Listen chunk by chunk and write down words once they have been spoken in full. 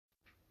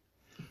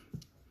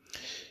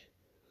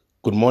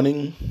Good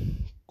morning,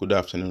 good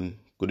afternoon,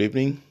 good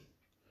evening,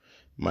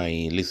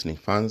 my listening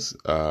fans,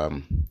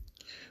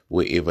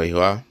 wherever you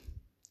are.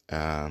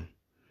 Um,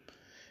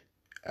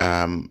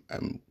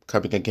 I'm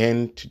coming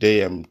again.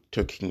 Today I'm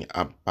talking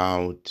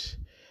about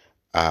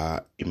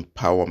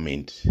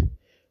empowerment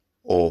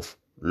of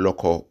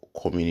local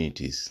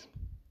communities.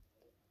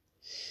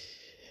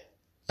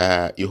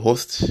 Your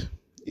host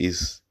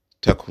is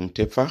Takum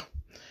Tefa.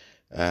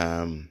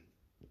 Um,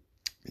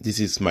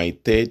 this is my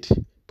third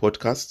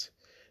podcast,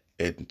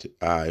 and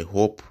I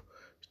hope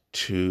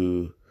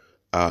to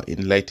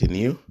enlighten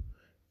you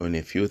on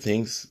a few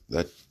things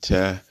that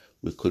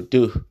we could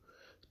do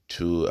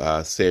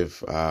to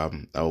save our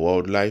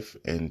wildlife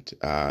and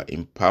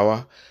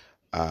empower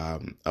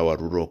our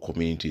rural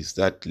communities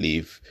that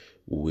live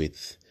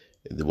with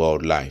the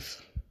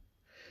wildlife.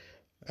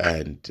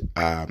 And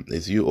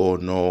as you all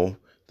know,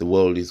 the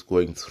world is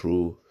going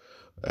through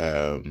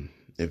a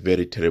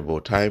very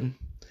terrible time.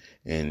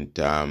 And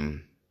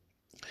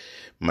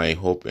my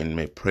hope and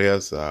my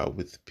prayers are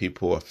with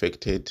people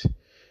affected.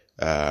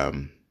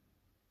 We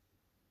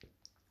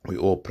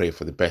all pray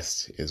for the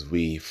best as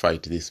we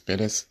fight this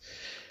menace.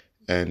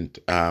 And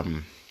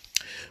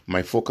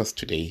my focus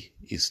today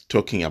is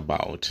talking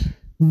about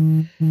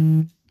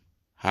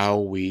how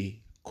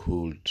we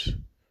could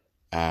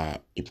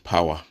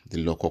empower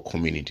the local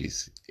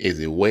communities as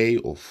a way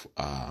of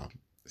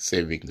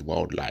saving the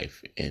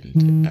wildlife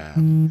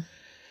and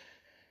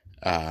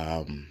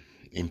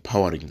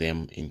empowering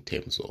them in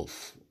terms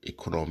of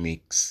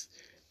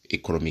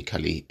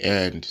economically,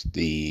 and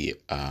the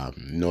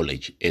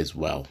knowledge as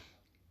well.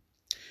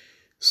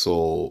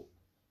 So,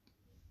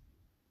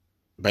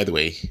 by the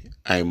way,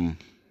 I'm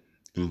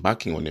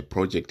embarking on a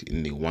project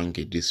in the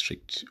Hwange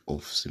district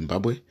of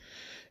Zimbabwe,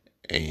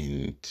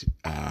 and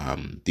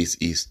this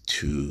is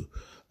to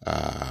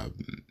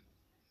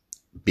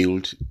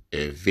build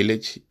a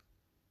village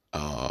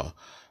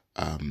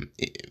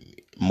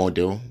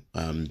model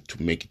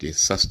to make it a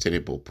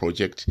sustainable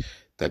project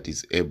that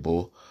is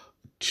able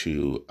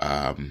to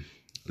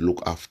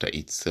look after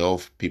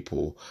itself.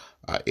 People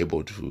are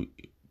able to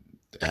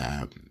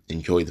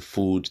enjoy the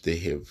food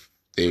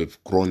they've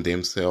grown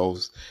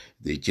themselves.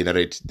 They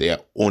generate their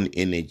own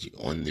energy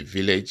on the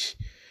village,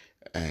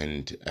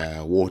 and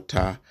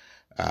water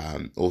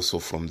also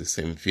from the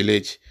same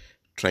village.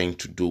 Trying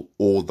to do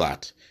all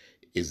that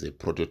is a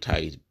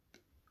prototype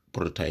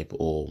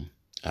or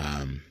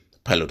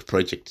pilot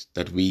project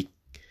that we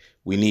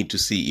need to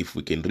see if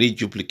we can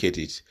reduplicate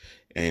it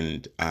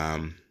and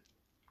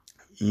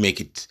make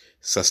it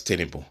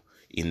sustainable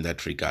in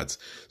that regards.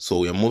 So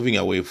we are moving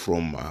away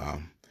from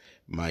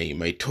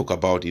my talk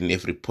about in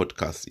every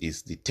podcast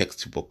is the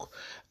textbook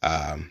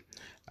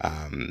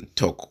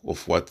talk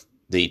of what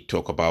they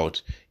talk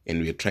about,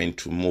 and we're trying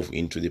to move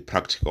into the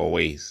practical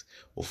ways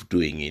of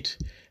doing it,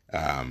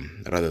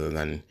 rather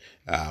than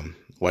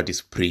what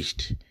is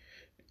preached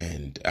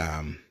and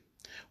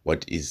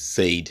what is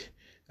said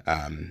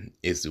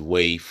is the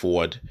way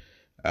forward.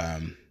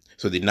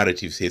 So the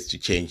narrative has to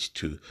change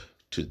to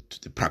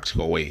the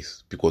practical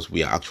ways, because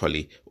we are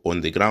actually on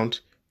the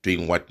ground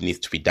doing what needs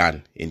to be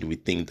done, and we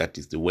think that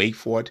is the way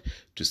forward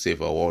to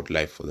save our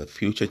wildlife for the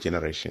future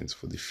generations,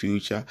 for the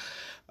future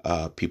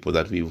people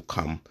that will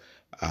come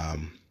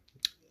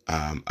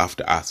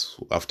after us,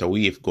 after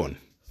we have gone.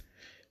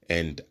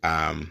 And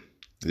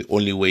the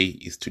only way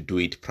is to do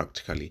it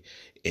practically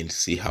and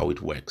see how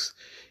it works.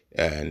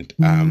 And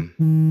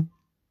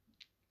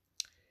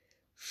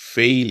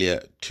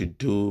failure to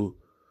do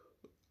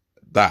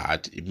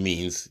that, it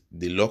means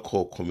the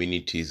local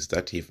communities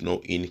that have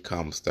no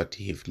incomes, that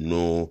have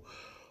no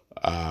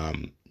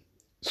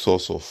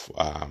source of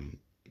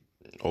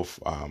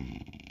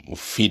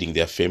feeding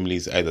their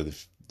families, either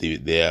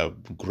their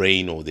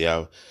grain or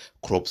their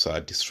crops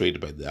are destroyed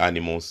by the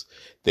animals,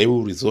 they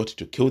will resort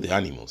to kill the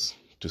animals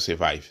to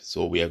survive.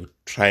 So we are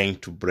trying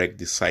to break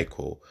the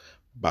cycle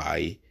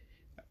by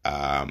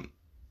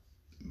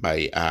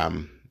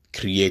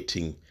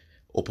creating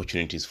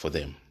opportunities for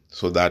them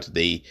so that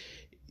they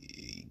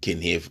can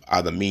have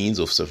other means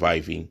of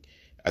surviving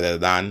other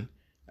than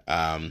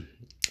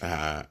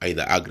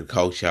either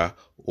agriculture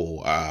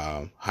or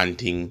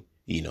hunting,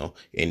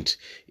 and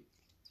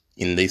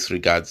in this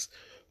regards,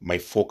 my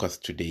focus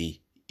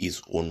today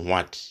is on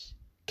what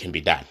can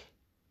be done.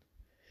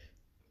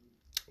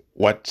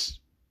 What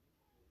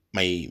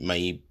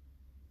my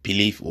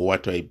belief, or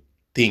what I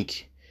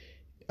think,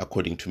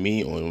 according to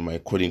me, or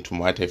according to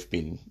what I've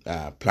been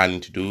planning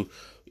to do,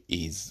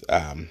 is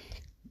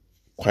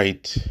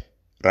quite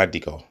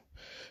radical,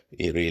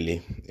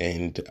 really,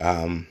 and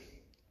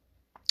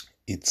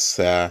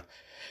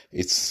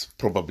it's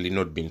probably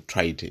not been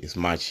tried as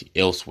much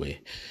elsewhere.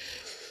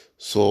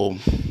 So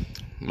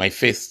my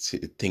first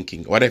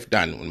thinking, what I've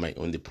done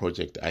on the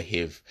project, I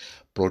have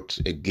brought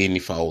guinea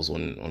fowls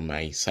on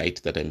my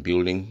site that I'm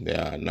building. There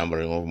are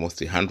numbering almost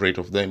 100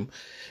 of them,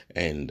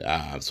 and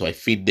so I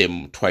feed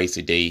them twice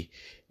a day,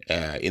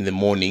 in the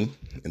morning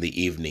and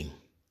the evening,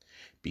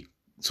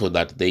 so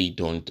that they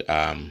don't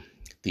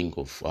think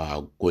of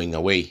going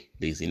away.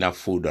 There's enough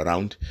food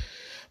around.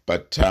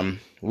 But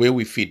where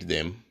we feed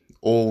them,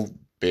 all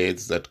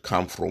birds that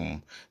come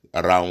from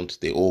around,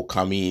 they all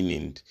come in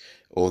and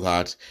all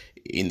that.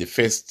 In the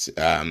first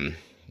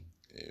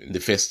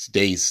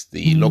days,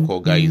 the local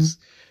guys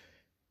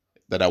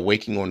that are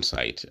working on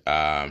site,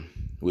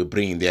 we're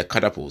bringing their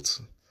catapults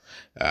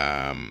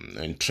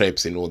and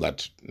traps and all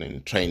that,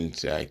 and trying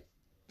to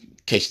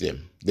catch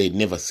them. They'd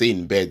never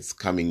seen birds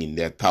coming in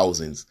their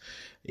thousands,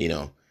 you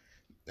know,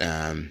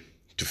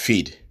 to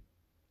feed.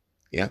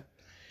 Yeah.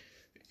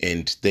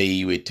 And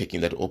they were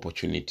taking that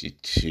opportunity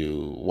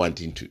to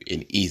wanting to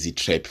an easy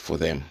trap for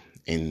them.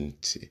 And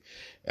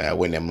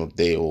when I'm not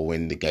there, or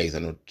when the guys are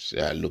not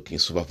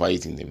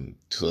supervising them,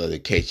 so that they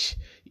catch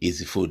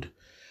easy food.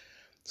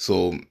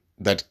 So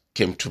that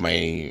came to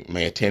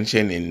my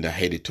attention, and I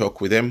had a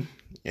talk with them,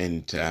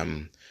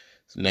 and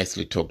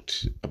nicely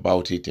talked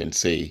about it and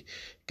say,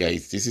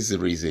 guys, this is the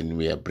reason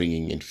we are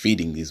bringing and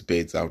feeding these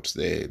birds out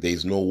there. There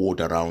is no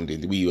water around,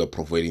 and we are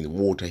providing the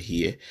water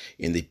here,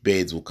 and the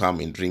birds will come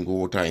and drink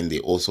water, and they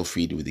also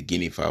feed with the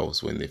guinea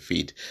fowls when they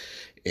feed.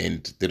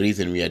 And the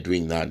reason we are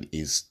doing that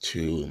is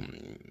to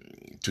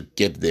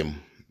get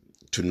them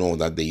to know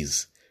that there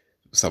is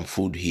some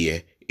food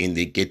here, and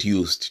they get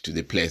used to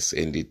the place,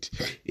 and it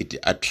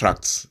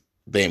attracts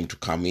them to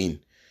come in.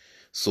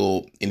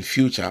 So in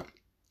future,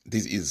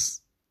 this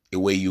is a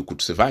way you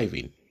could survive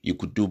in. You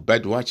could do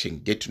bird watching,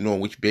 get to know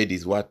which bird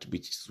is what,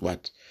 which is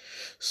what.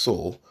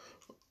 So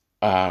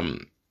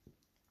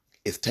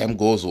as time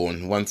goes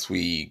on, once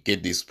we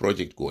get this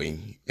project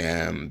going,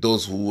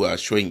 those who are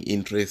showing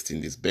interest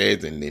in these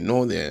birds, and they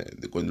know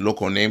the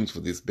local names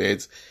for these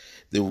birds,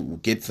 they will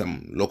get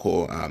some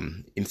local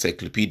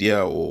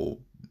encyclopedia or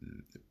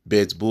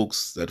birds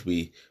books that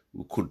we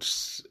could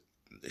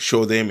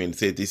show them and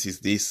say, this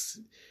is this,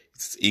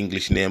 it's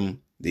English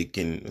name. They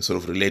can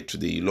sort of relate to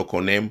the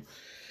local name.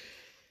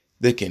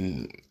 They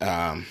can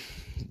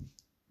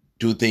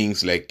do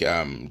things like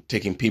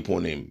taking people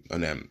on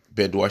a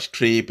birdwatch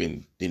trip,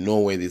 and they know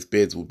where these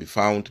birds will be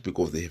found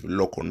because they have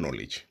local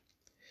knowledge.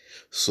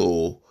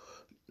 So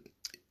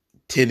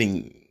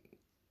turning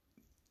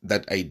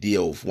that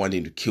idea of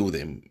wanting to kill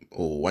them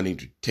or wanting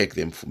to take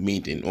them for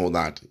meat and all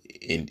that,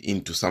 and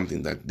into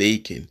something that they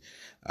can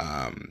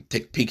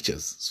take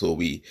pictures. So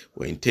we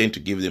intend to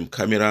give them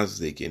cameras.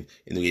 They can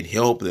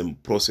help them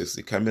process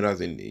the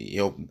cameras, and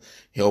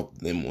help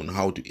them on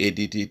how to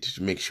edit it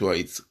to make sure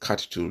it's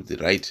cut to the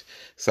right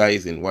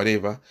size and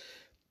whatever.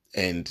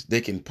 And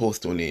they can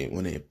post on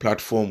a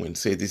platform and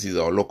say, this is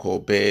our local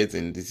birds,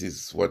 and this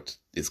is what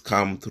has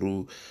come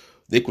through.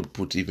 They could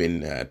put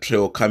even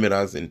trail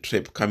cameras and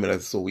trap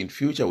cameras. So in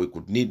future, we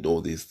could need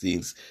all these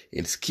things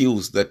and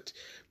skills that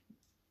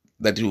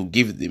will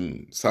give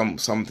them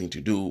something to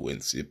do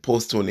when they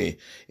post on it,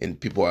 and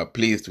people are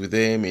pleased with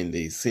them, and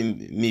they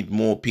need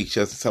more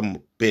pictures.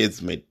 Some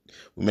birds we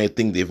might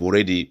think they've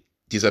already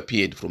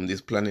disappeared from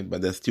this planet,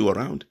 but they're still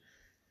around,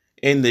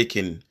 and they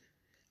can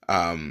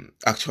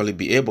actually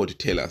be able to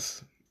tell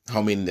us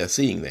how many they're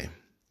seeing there,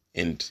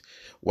 and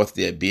what's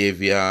their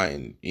behavior,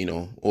 and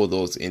all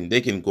those. And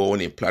they can go on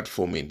a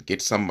platform and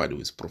get somebody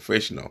who's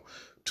professional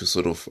to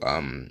sort of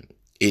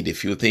add a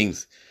few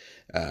things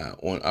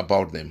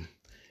about them.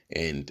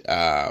 And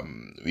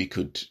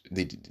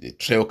the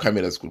trail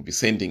cameras could be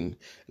sending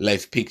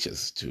live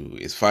pictures to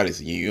as far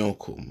as New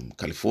York, or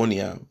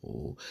California,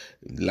 or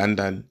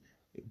London,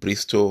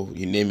 Bristol,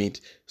 you name it.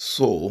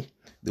 So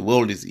the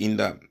world is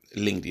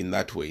linked in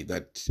that way,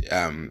 that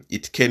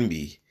it can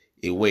be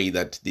a way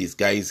that these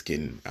guys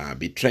can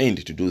be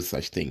trained to do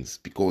such things,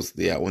 because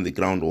they are on the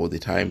ground all the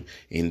time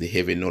and they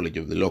have a knowledge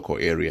of the local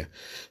area.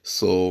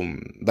 So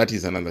that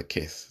is another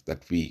case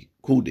that we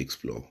could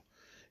explore,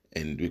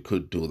 and we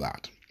could do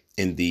that.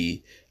 And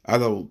the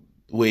other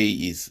way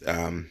is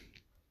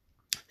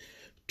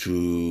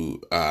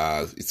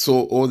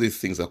so all these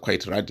things are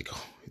quite radical.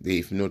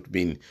 They've not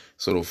been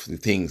sort of the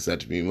things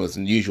that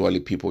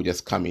usually people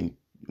just come in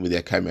with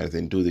their cameras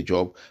and do the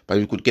job, but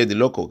we could get the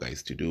local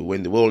guys to do.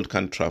 When the world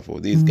can't travel,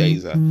 these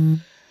guys are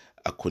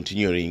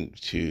continuing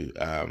to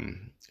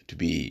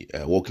be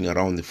walking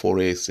around the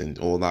forest and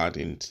all that,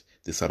 and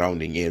the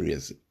surrounding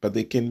areas, but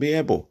they can be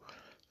able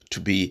to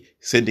be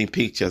sending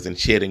pictures and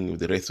sharing with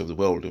the rest of the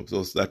world, of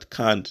those that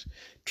can't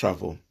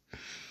travel.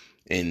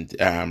 And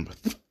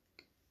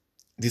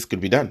this could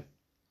be done,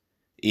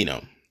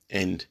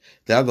 and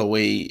the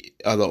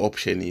other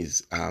option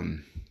is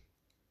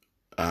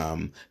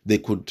we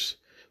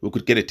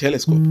could get a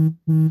telescope.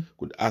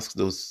 Could ask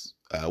those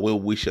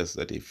well-wishers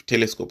that if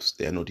telescopes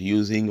they are not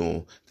using,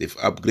 or they've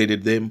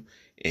upgraded them,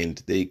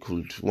 and they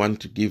could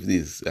want to give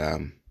these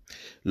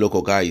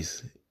local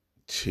guys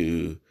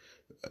to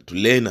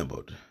learn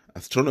about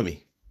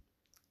astronomy.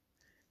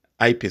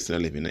 I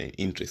personally have an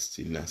interest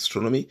in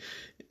astronomy,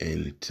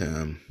 and it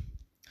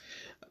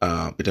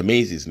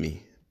amazes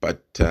me.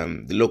 But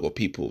the local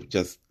people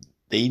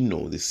they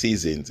know the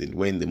seasons, and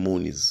when the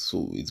moon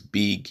it's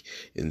big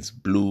and it's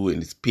blue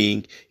and it's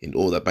pink and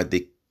all that, but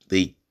they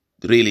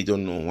really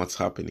don't know what's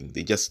happening.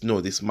 They just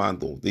know this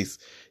month or this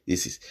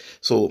is.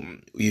 So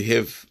you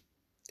have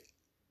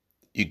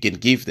you can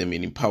give them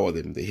and empower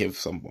them. They have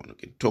someone who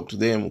can talk to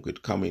them, who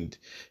could come and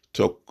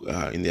talk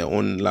in their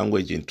own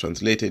language and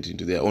translate it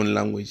into their own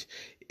language,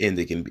 and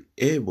they can be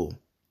able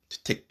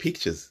to take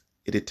pictures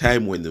at a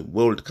time when the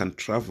world can't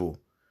travel.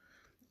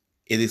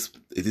 At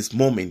this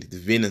moment, the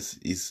Venus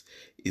is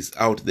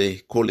out there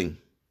calling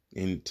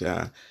and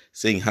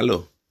saying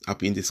hello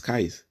up in the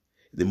skies.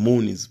 The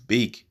moon is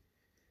big,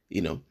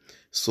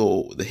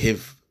 so they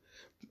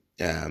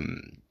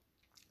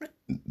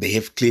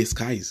have clear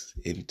skies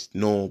and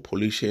no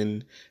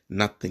pollution,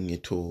 nothing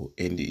at all,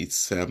 and it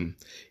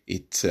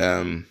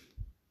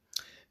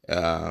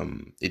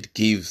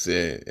gives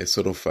a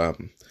sort of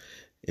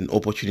an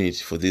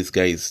opportunity for these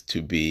guys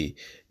to be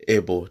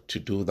able to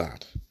do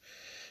that.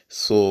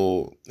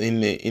 So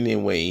in a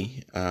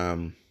way,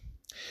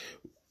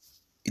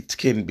 it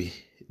can be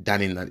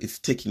done in that it's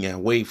taking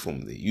away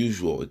from the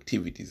usual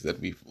activities that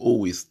we've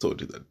always thought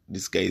that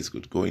these guys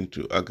could go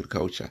into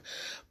agriculture.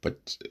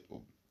 But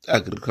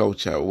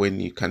agriculture, when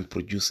you can't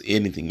produce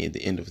anything at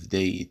the end of the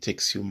day, it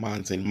takes you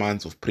months and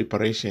months of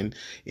preparation,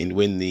 and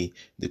when the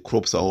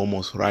crops are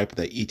almost ripe,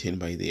 they're eaten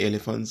by the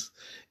elephants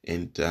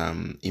and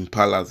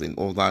impalas and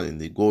all that, and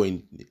they go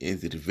in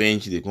as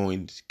revenge, they go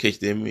and catch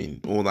them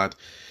and all that,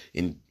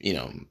 and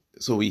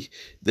so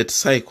that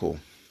cycle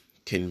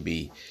can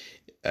be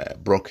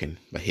broken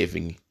by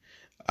having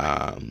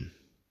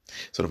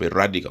sort of a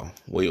radical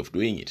way of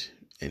doing it.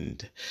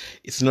 And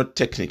it's not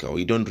technical.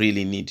 You don't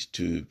really need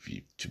to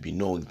be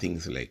knowing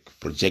things like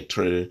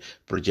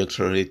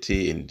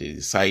projectorality and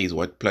the size,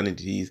 what planet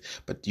it is,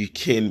 but you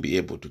can be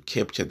able to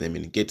capture them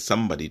and get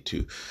somebody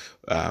to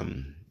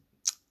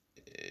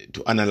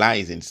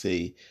analyze and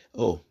say,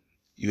 oh,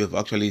 you have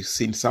actually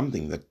seen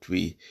something that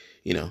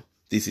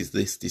this is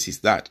this is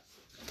that,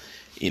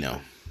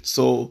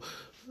 so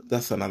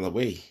that's another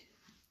way,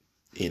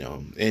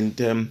 and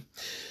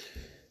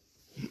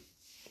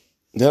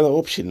the other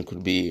option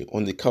could be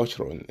on the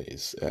cultural and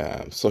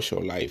social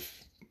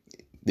life.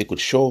 They could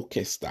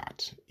showcase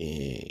that.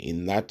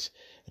 In that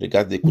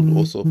regard, they could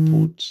also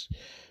put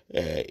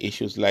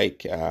issues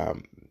like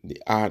the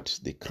art,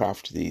 the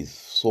craft. There's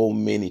so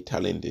many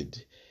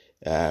talented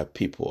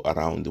people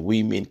around. The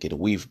women can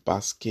weave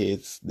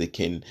baskets. They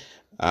can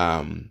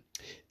carve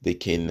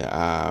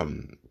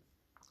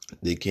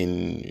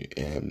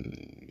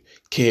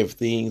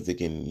things. They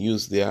can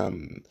use their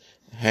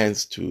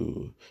hands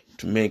to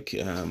make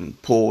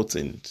pots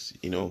and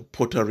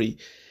pottery,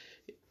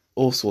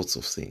 all sorts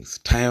of things,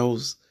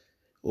 tiles,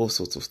 all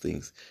sorts of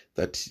things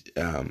that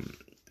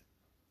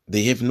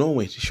they have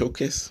nowhere to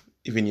showcase.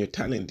 Even your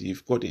talent,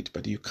 you've got it,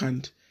 but you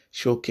can't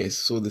showcase.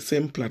 So the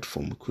same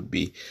platform could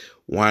be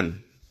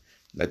one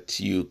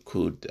that you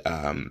could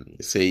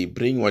say,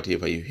 bring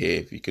whatever you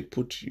have. You could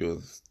put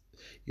your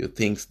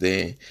things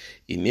there.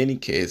 In any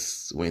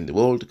case, when the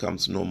world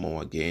comes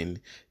normal again,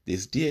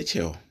 there's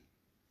DHL.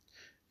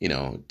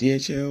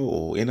 DHL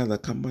or another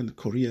company,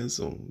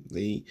 couriers, or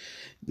they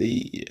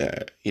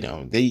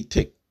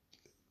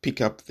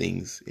pick up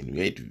things in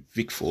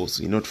Vic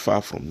Falls, not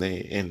far from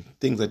there, and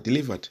things are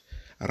delivered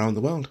around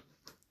the world,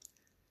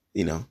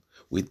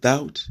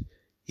 without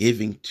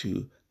having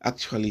to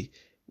actually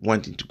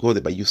wanting to go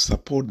there, but you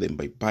support them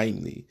by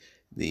buying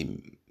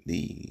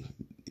the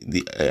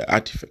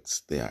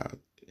artifacts they're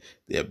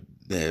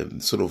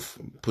sort of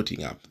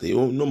putting up. They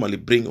all normally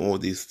bring all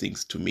these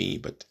things to me,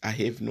 but I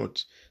have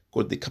not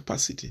got the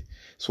capacity,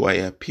 so I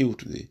appeal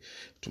to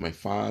my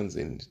fans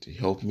and to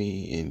help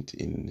me,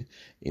 and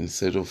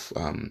instead of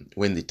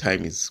when the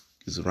time is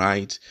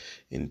right,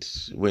 and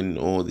when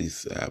all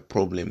this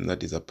problem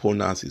that is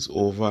upon us is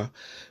over,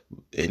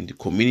 and the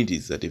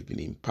communities that have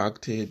been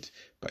impacted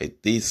by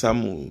this,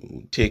 some will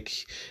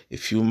take a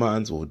few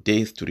months or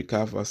days to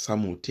recover,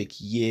 some will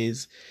take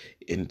years,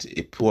 and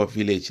a poor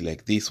village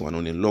like this one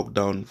on a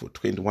lockdown for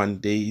 21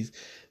 days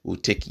will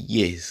take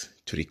years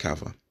to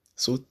recover.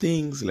 So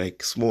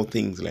small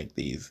things like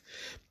these,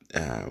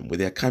 with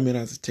their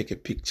cameras, take a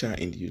picture,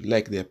 and you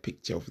like their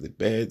picture of the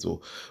birds,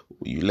 or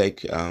you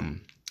like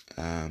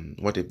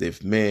what if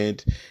they've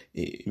made.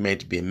 It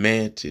might be a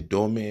mat, a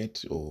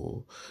doormat,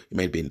 or it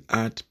might be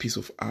an piece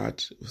of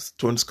art,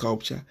 stone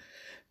sculpture.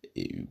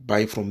 You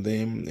buy from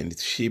them and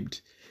it's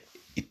shipped.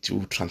 It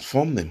will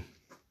transform them.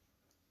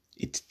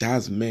 It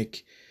does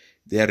make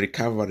their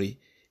recovery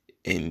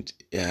and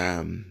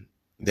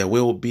their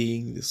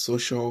well-being, the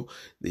social,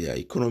 their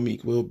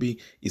economic well-being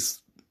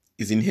is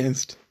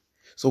enhanced.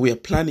 So we are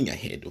planning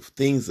ahead of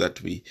things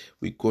that we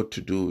got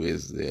to do.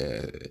 As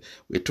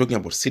we're talking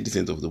about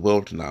citizens of the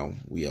world now.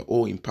 We are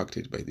all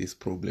impacted by this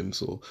problem,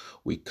 so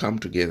we come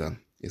together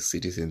as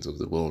citizens of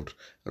the world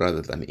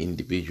rather than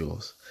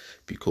individuals,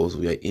 because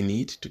we are in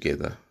it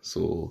together.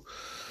 So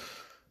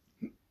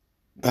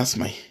that's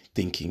my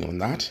thinking on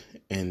that.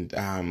 And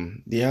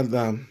the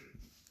other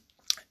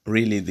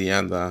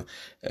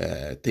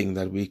thing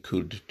that we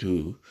could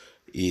do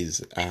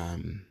is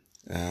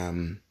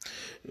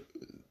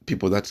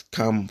people that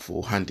come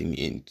for hunting.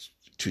 In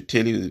to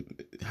tell you,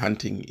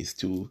 hunting is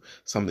still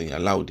something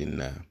allowed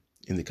in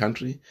in the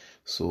country.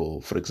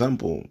 So, for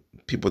example,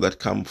 people that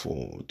come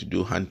to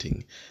do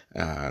hunting,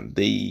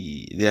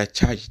 they are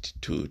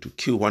charged to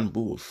kill one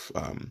bull of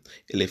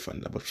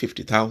elephant about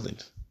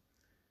 50,000.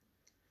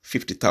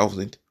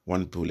 50,000,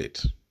 one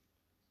bullet.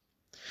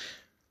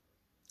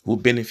 Who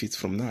benefits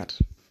from that?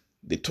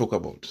 They talk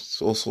about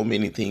so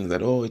many things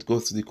that, it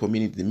goes to the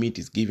community, the meat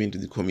is given to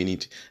the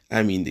community.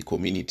 I'm in the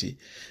community.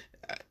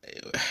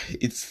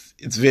 It's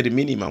very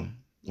minimum.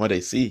 What I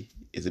see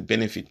is a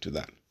benefit to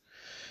that.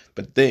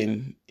 But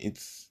then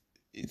it's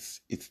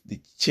the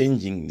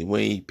changing the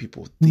way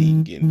people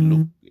think and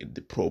look at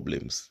the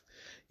problems.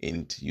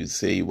 And you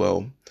say,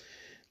 well,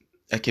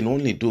 I can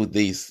only do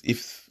this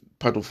if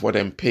part of what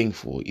I'm paying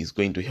for is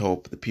going to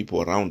help the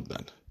people around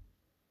that,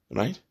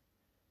 right?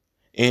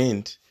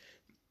 And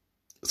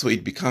so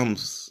it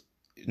becomes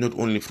not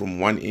only from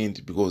one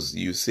end, because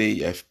you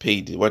say I've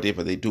paid,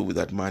 whatever they do with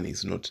that money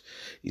is not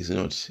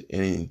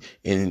anything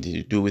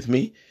to do with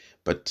me,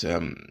 but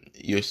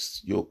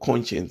your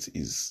conscience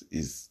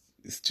is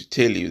to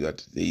tell you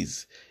that there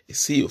is a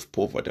sea of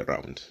poverty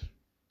around.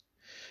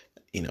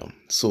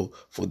 So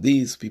for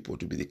these people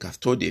to be the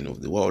custodian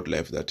of the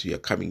wildlife that you are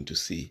coming to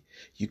see,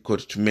 you got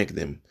to make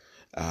them,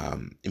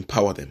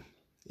 empower them,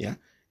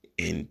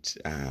 and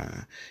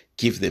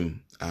give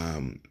them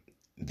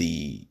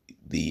the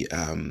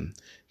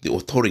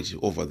authority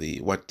over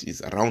what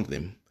is around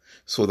them,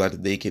 so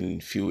that they can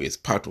feel as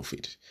part of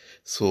it.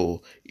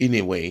 So in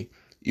a way,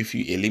 if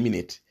you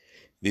eliminate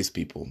these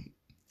people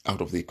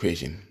out of the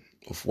equation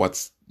of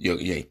what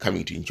you're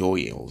coming to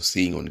enjoy or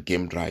seeing on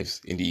game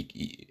drives, and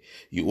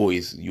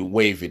you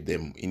wave at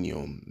them in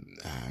your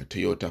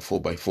Toyota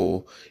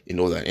 4x4 and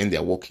all that, and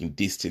they're walking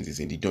distances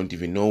and you don't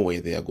even know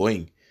where they are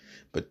going.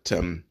 But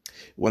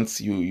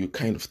once you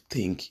kind of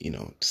think,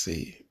 to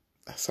say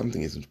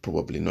something is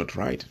probably not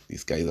right.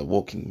 These guys are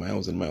walking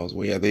miles and miles.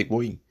 Where are they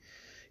going?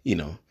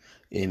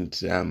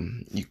 And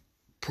you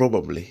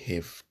probably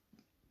have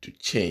to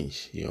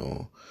change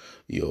your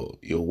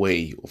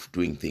way of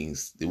doing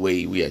things, the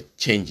way we are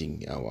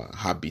changing our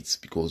habits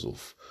because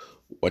of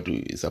what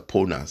is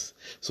upon us.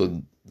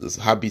 So those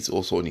habits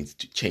also need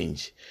to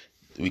change.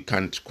 We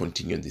can't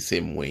continue in the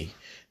same way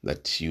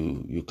that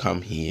you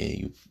come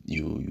here,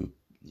 you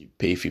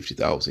pay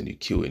 50,000, you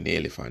kill an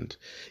elephant,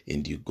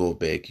 and you go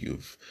back. You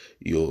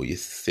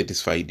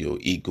satisfied your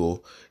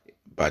ego,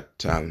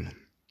 but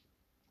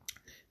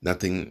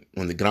nothing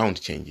on the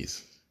ground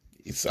changes.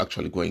 It's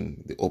actually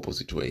going the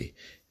opposite way,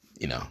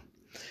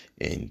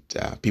 and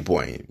people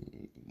are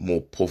more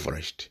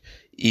impoverished,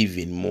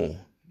 even more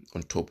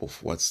on top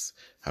of what's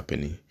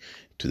happening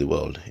to the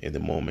world at the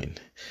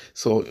moment.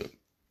 So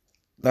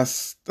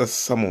that's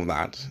some of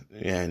that,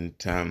 and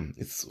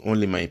it's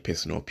only my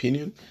personal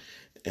opinion,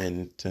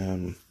 and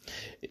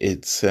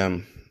it's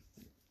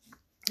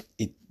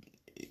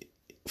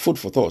food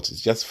for thought.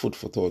 It's just food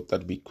for thought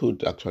that we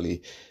could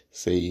actually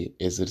say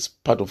as it's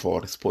part of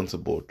our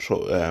responsible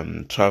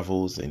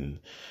travels and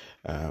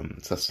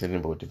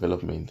sustainable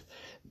development.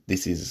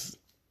 This is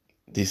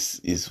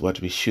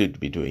what we should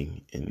be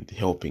doing, and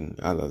helping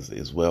others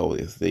as well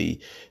as they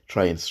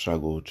try and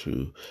struggle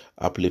to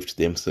uplift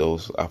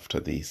themselves after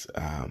this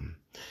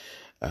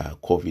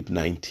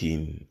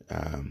COVID-19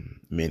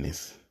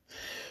 menace.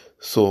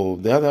 So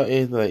the other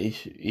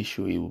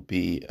issue it would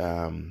be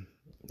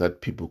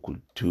that people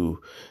could do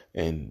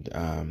and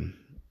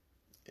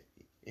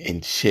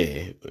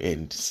share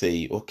and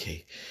say,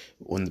 okay,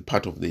 on the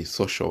part of the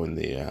social and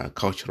the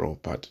cultural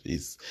part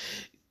is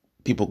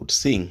people could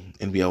sing,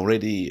 and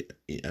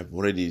I've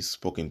already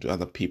spoken to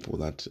other people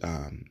that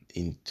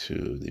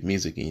into the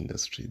music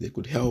industry. They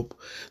could help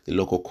the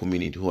local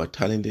community who are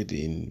talented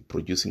in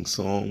producing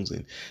songs,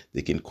 and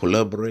they can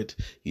collaborate.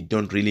 You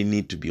don't really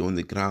need to be on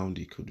the ground.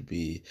 You could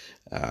be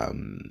a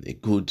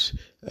good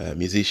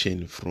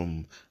musician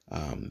from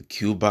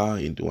Cuba,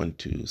 and you want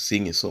to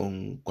sing a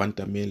song,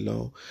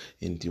 Guantamelo,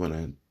 and you want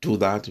to do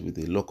that with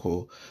the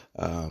local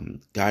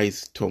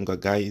guys, Tonga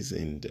guys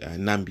and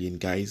Nambian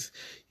guys.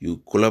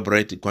 You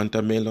collaborate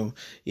Guantamelo,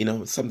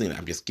 something.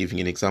 I'm just giving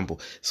an example.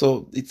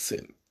 So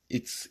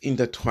it's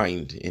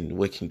intertwined and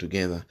working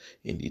together,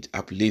 and it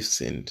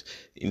uplifts, and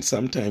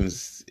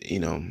sometimes,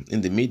 in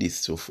the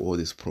midst of all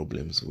these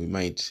problems, we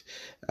might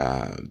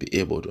be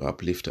able to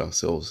uplift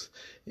ourselves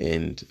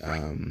and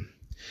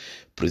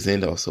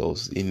present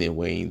ourselves in a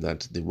way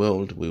that the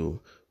world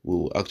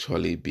will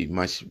actually be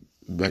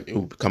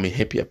will become a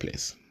happier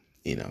place,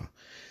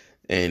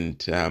 and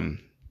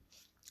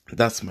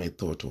that's my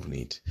thought on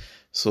it.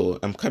 So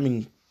I'm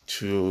coming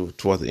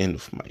towards the end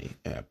of my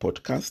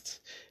podcast,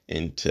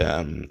 and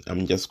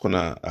I'm just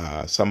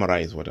gonna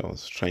summarize what I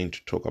was trying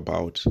to talk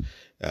about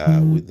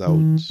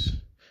without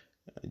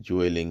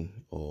dwelling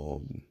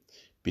or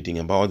beating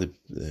about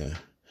the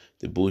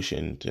bush.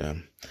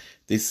 And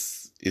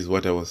this is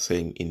what I was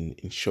saying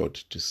in short,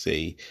 to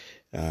say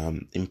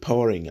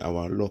empowering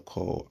our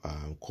local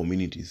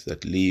communities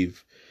that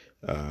live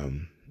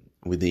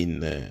within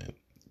the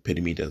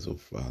perimeters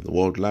of the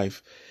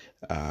wildlife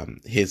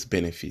has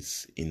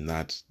benefits in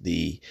that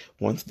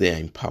once they are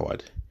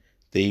empowered,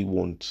 they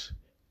won't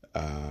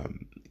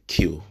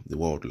kill the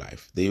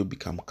wildlife. They will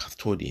become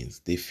custodians.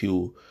 They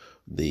feel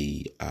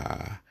they're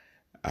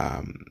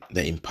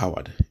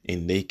empowered,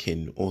 and they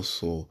can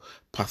also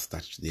pass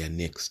that to their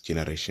next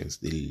generations,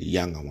 the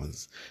younger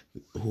ones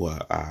who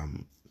are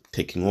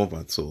taking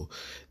over. So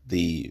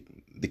the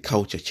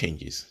culture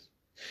changes.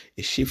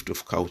 A shift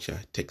of culture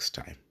takes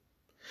time,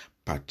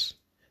 but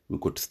we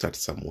could start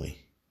somewhere,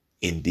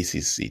 and this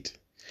is it.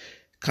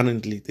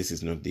 Currently, this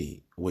is not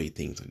the way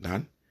things are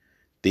done.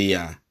 They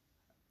are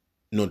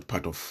not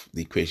part of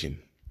the equation.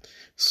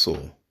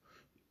 So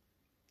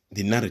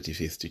the narrative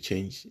has to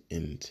change,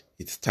 and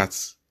it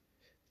starts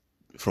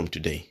from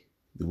today.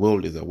 The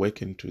world is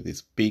awakened to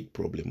this big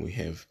problem we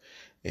have,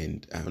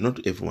 and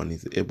not everyone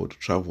is able to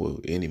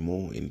travel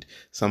anymore, and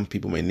some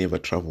people may never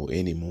travel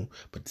anymore,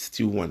 but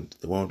still want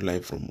the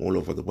wildlife from all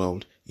over the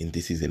world. And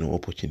this is an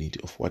opportunity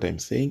of what I'm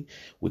saying.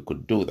 We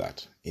could do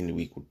that, and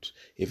we could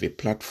have a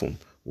platform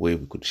where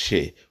we could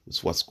share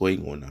with what's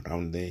going on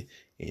around there,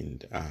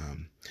 and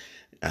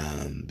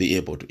be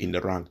able to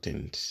interact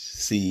and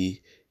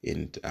see,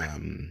 and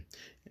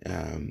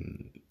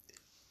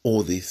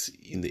all this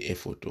in the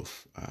effort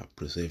of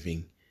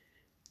preserving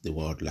the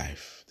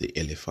wildlife, the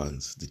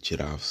elephants, the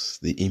giraffes,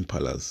 the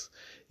impalas,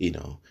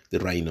 the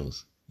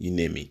rhinos, you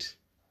name it.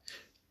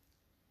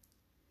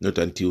 Not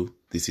until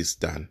this is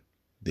done,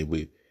 the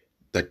way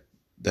that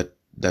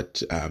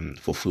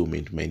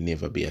fulfillment may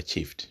never be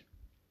achieved.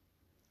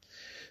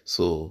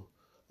 So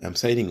I'm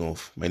signing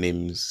off. My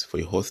name's for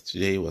your host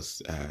today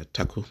was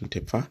Taku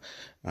Mtepa.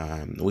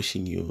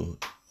 Wishing you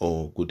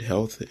all good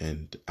health,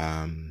 and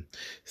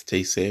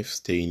stay safe,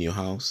 stay in your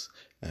house,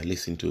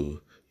 listen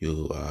to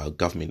your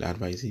government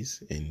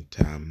advices, and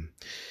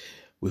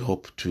we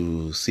hope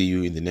to see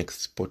you in the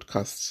next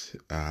podcast.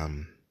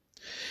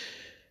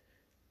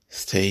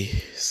 Stay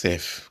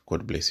safe.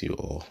 God bless you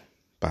all.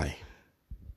 Bye.